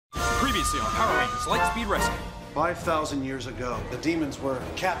Previously on Power Rangers Lightspeed Rescue. 5,000 years ago, the demons were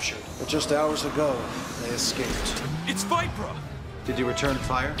captured, but just hours ago, they escaped. It's Vipra! Did you return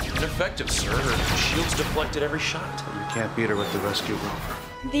fire? Ineffective, sir. Her shields deflected every shot. You can't beat her with the rescue rover.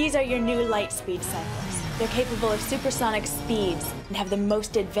 These are your new Lightspeed cycles. They're capable of supersonic speeds and have the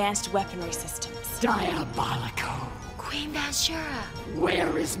most advanced weaponry systems. Diabolical. Queen Bathsheba.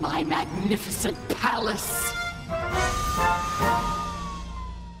 Where is my magnificent palace?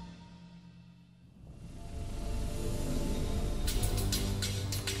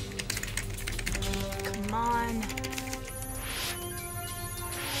 Come on.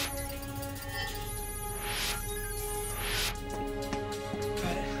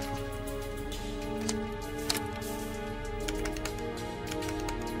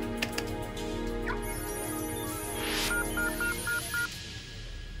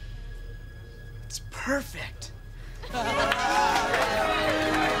 It's perfect.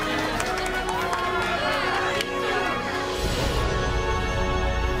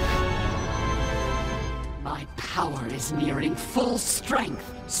 My power is nearing full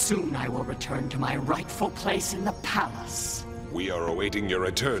strength. Soon I will return to my rightful place in the palace. We are awaiting your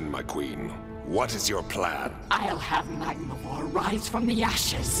return, my queen. What is your plan? I'll have Magmavor rise from the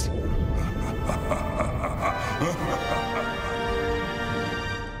ashes.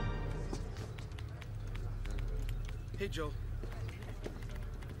 Hey, Joe.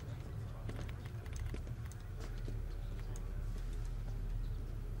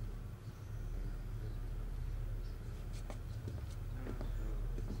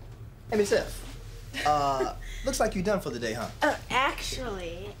 Hey, Miss F. Looks like you're done for the day, huh? Oh,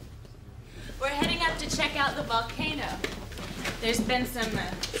 actually, we're heading up to check out the volcano. There's been some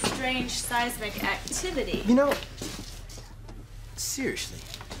strange seismic activity. You know, seriously,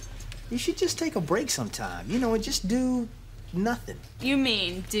 you should just take a break sometime, you know, and just do nothing. You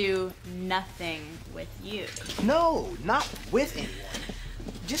mean do nothing with you? No, not with anyone.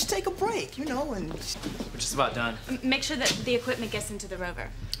 Just take a break, you know, and... We're just about done. Make sure that the equipment gets into the rover.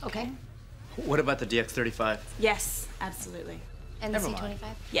 Okay. What about the DX-35? Yes, absolutely. And the Never C-25?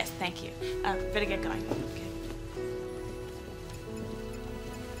 mind. Yes, thank you. Better get going. Okay.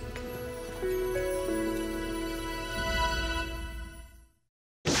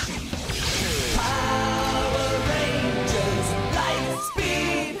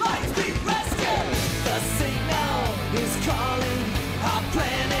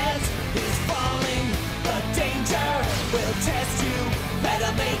 Test you,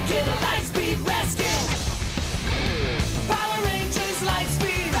 better make it a Lightspeed rescue. Power Rangers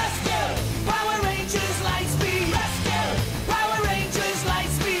Lightspeed rescue. Power Rangers Lightspeed rescue. Power Rangers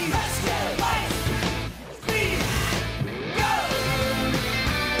Lightspeed rescue. Lightspeed, go!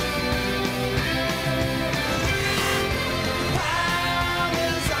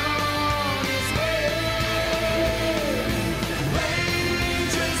 Power's on its way.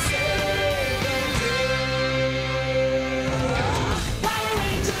 Rangers save the day. Power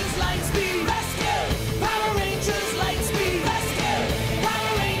Rangers Lightspeed rescue! Power Rangers Lightspeed rescue!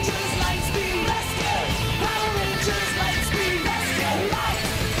 Power Rangers Lightspeed rescue! Power Rangers Lightspeed rescue!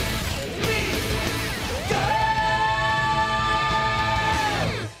 Lightspeed, go!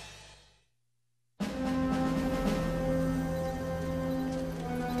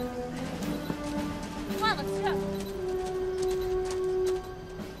 Come on, let's go.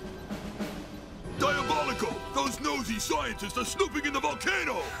 Diabolical! Those nosy scientists are snooping in the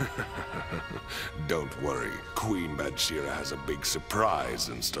volcano! Don't worry. Queen Bathsheba has a big surprise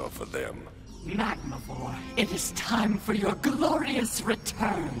in store for them. Magmavor, it is time for your glorious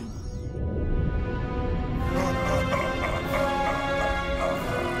return.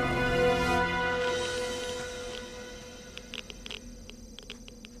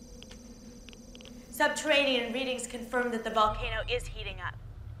 Subterranean readings confirm that the volcano is heating up.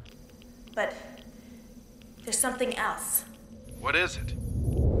 But there's something else. What is it?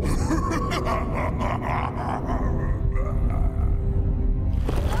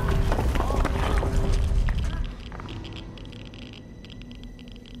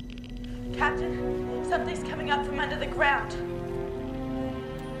 Captain, something's coming up from under the ground.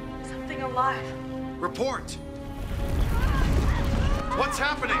 Something alive. Report! What's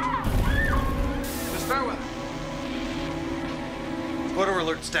happening? Miss Fairweather. Photo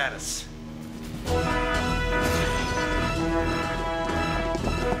alert status.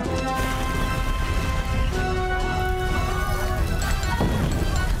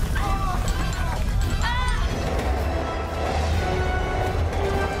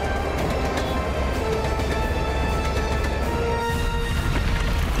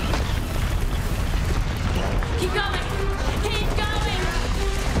 Keep going! Keep going!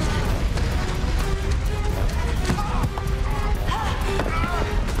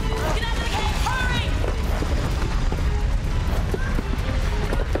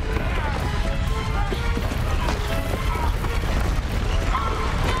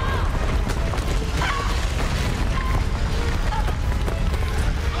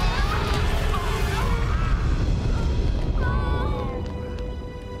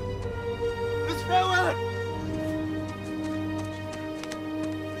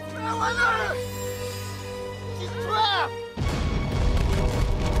 Fairweather! She's trapped!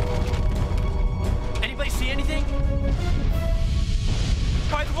 Anybody see anything?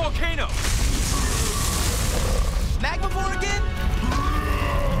 By the volcano! Magmavore again?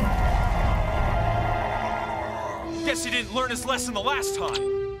 Guess he didn't learn his lesson the last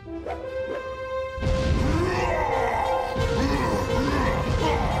time.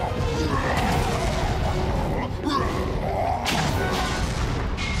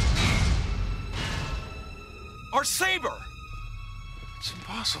 Our saber! It's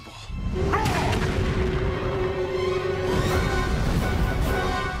impossible.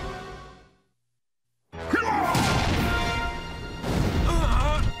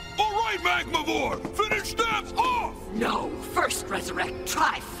 All right, Magmavore! Finish them off! No, first resurrect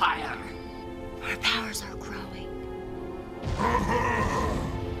Tri-Fire. Our powers are growing.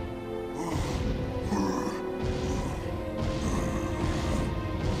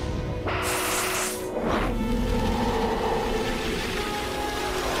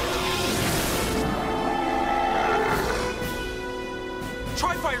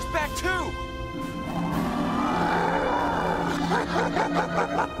 Tri-Fire's back too!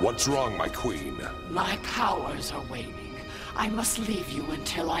 What's wrong, my queen? My powers are waning. I must leave you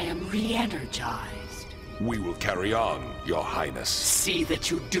until I am re-energized. We will carry on, your highness. See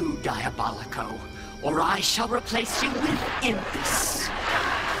that you do, Diabolico, or I shall replace you with Impus.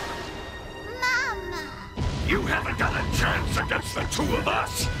 Mama! You haven't got a chance against the two of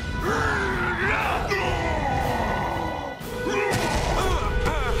us!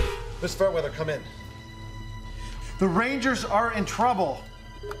 Miss Fairweather, come in. The Rangers are in trouble.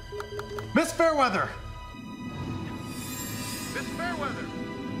 Miss Fairweather! Miss Fairweather,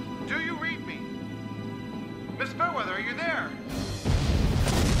 do you read me? Miss Fairweather, are you there?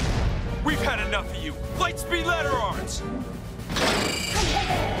 We've had enough of you! Lightspeed ladder arms!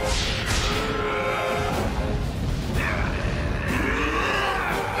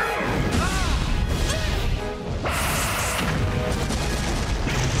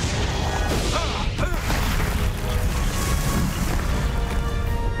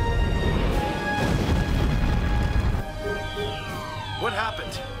 What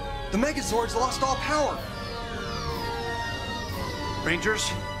happened? The Megazords lost all power.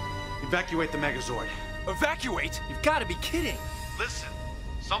 Rangers, evacuate the Megazord. Evacuate? You've got to be kidding! Listen,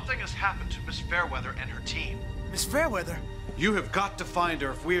 something has happened to Miss Fairweather and her team. Miss Fairweather? You have got to find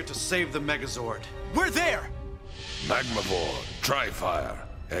her if we are to save the Megazord. We're there! Magmavore, Tri-Fire.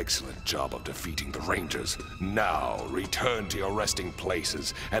 Excellent job of defeating the Rangers. Now, return to your resting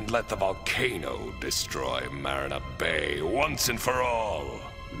places and let the volcano destroy Marina Bay once and for all.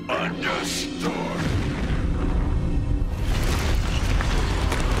 Understood.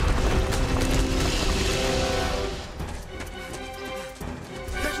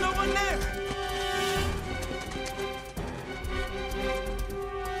 There's no one there!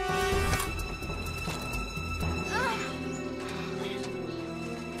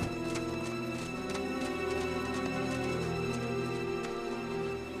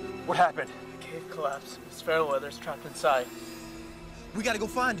 What happened? The cave collapsed. Miss Fairweather's trapped inside. We gotta go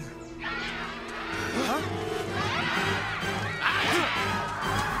find her.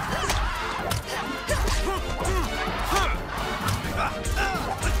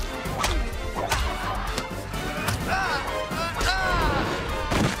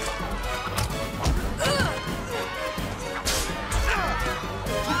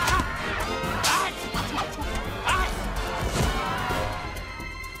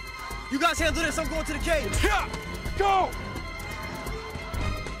 You guys handle this, I'm going to the cave. Yeah! Go!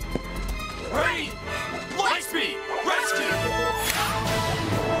 Ready! Lightspeed! Rescue!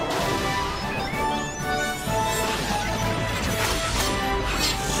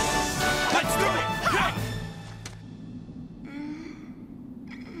 Let's do it! Yeah!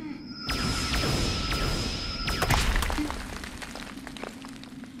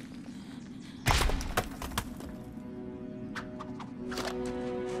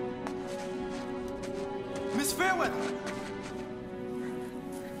 Miss Fairweather!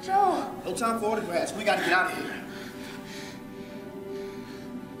 Joel! No time for autographs. We gotta get out of here.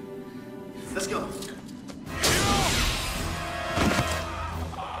 Let's go.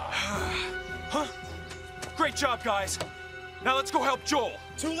 Huh? Great job, guys. Now let's go help Joel.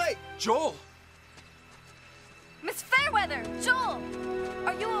 Too late. Joel? Miss Fairweather! Joel!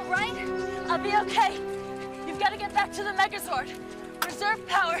 Are you all right? I'll be okay. You've got to get back to the Megazord. Reserve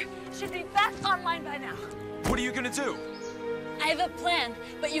power should be back online by now. What are you gonna do? I have a plan,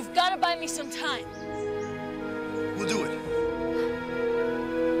 but you've got to buy me some time. We'll do it.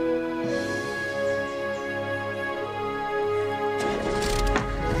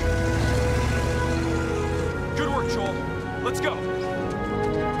 Joel. Let's go.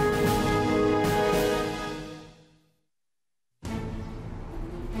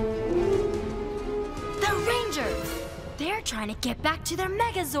 The Rangers! They're trying to get back to their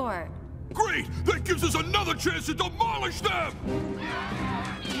Megazord. Great! That gives us another chance to demolish them!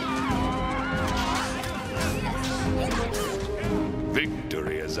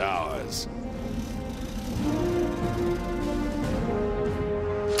 Victory is ours.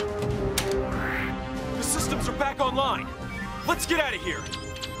 The systems are back online. Let's get out of here.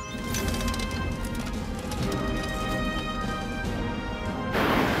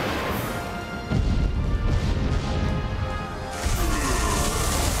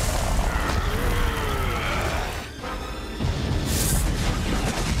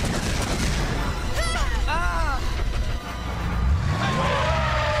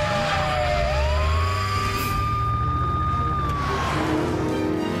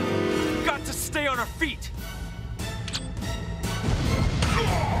 Stay on our feet!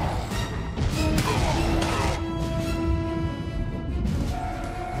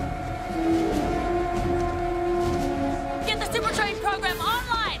 Get the Super Train program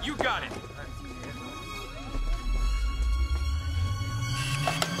online! You got it!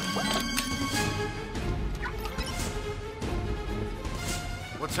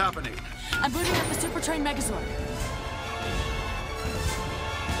 What's happening? I'm booting up the Super Train Megazord.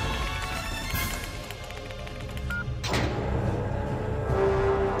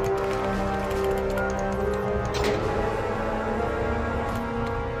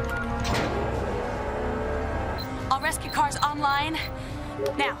 Rescue cars online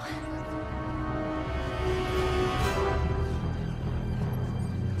now.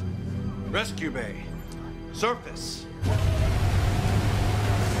 Rescue bay. Surface.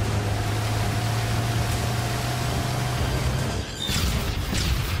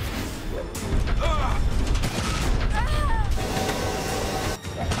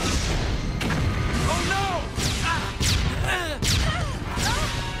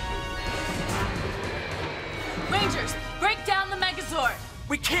 Rangers, break down the Megazord!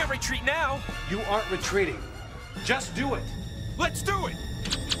 We can't retreat now! You aren't retreating. Just do it. Let's do it!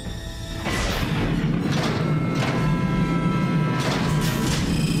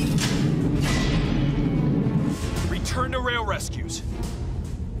 Return to rail rescues.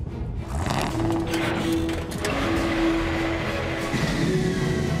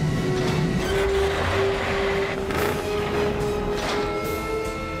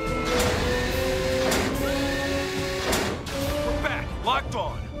 Locked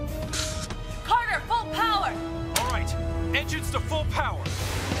on. Carter, full power! All right, engines to full power.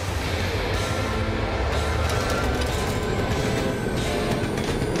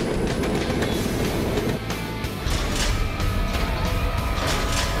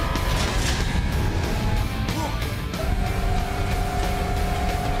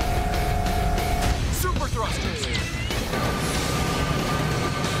 Super thrusters.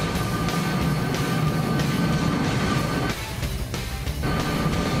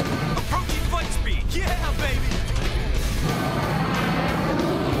 Lightspeed! Yeah, baby!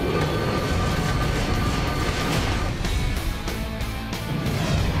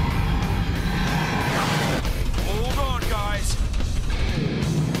 Hold on, guys.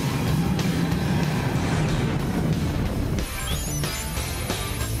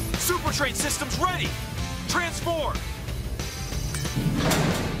 Super train systems ready! Transform!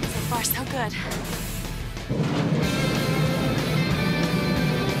 So far, so good.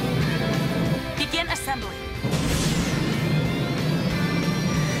 Begin assembly.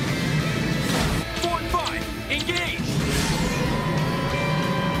 4 and 5, engage!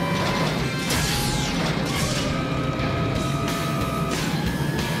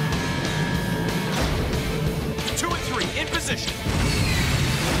 Two and 3, in position.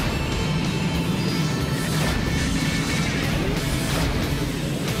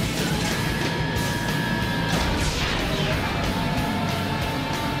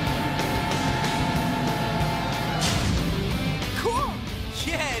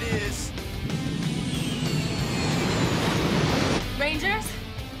 Yeah, it is! Rangers,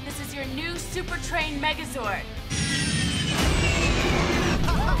 this is your new Super Train Megazord.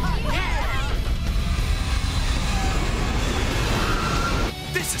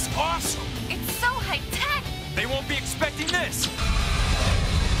 This is awesome! It's so high-tech! They won't be expecting this!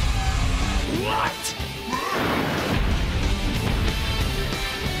 What?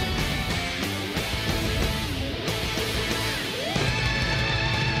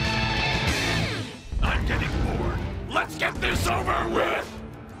 I'm getting bored. Let's get this over with!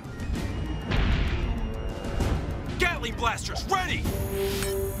 Gatling blasters ready!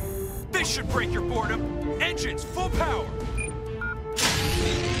 This should break your boredom. Engines, full power.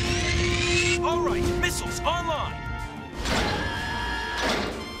 All right, missiles online.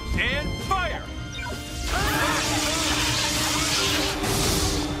 And fire.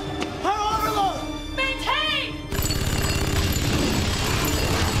 Power overload! Maintain!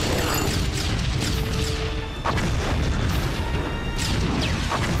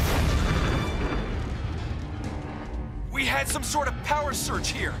 We had some sort of power surge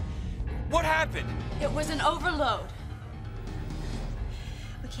here. What happened? It was an overload.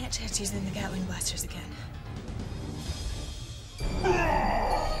 We can't chance using the Gatling blasters again.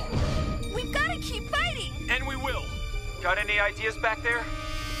 We've got to keep fighting! And we will. Got any ideas back there?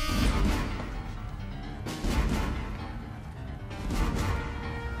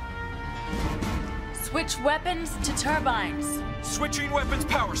 Switch weapons to turbines. Switching weapons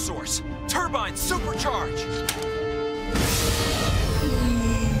power source. Turbines supercharge.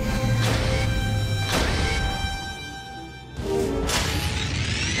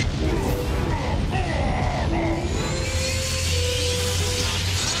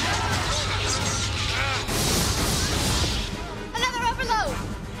 Another overload!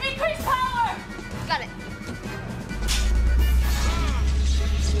 Increase power! Got it.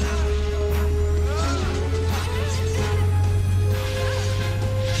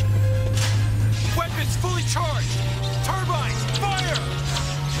 Weapons fully charged. Turbines, fire!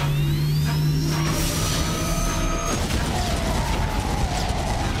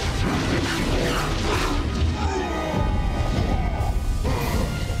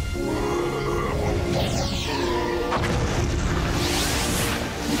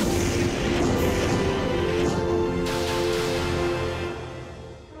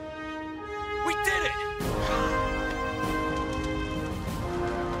 We did it!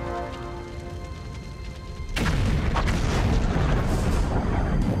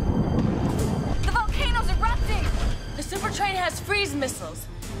 The volcano's erupting! The super train has freeze missiles.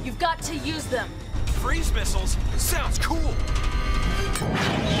 You've got to use them. Freeze missiles? Sounds cool.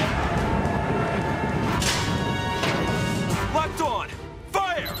 Locked on.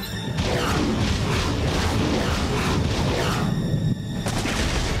 Fire!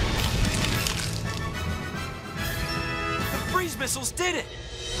 The freeze missiles did it!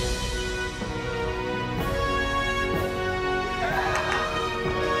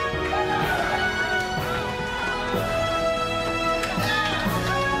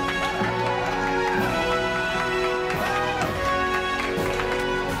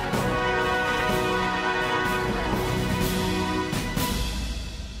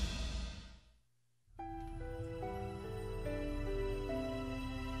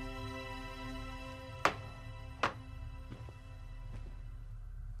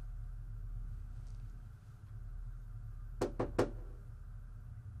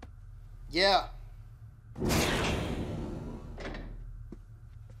 Yeah.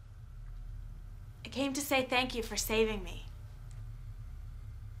 I came to say thank you for saving me.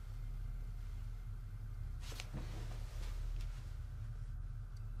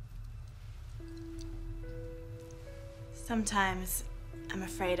 Sometimes I'm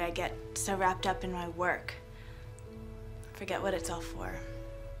afraid I get so wrapped up in my work, forget what it's all for.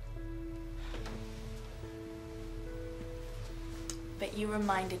 But you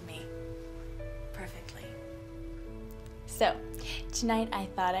reminded me perfectly. So, tonight I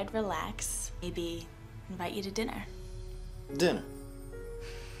thought I'd relax, maybe invite you to dinner. Dinner.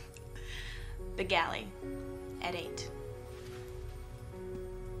 The galley at 8.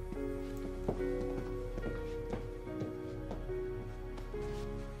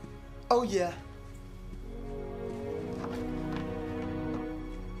 Oh, yeah.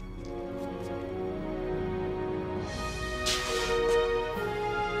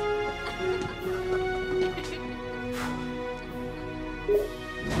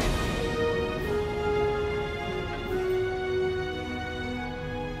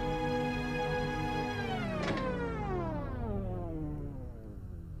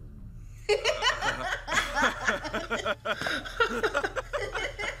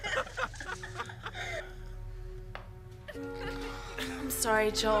 I'm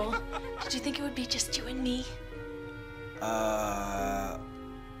sorry, Joel. Did you think it would be just you and me? Of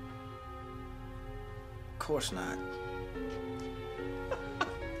course not.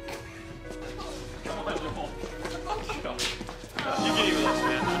 You gave me this,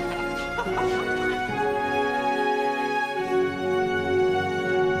 man.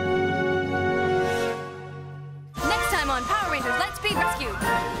 Next time on Power Rangers Lightspeed Rescue.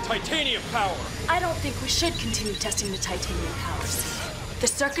 Titanium power. I don't think we should continue testing the titanium powers. The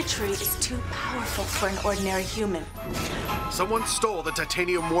circuitry is too powerful for an ordinary human. Someone stole the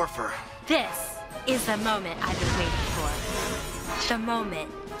titanium morpher. This is the moment I've been waiting for. The moment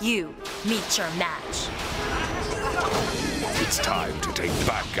you meet your match. It's time to take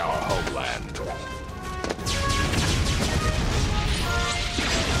back our homeland.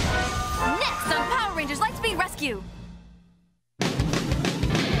 Next on Power Rangers Lightspeed Rescue.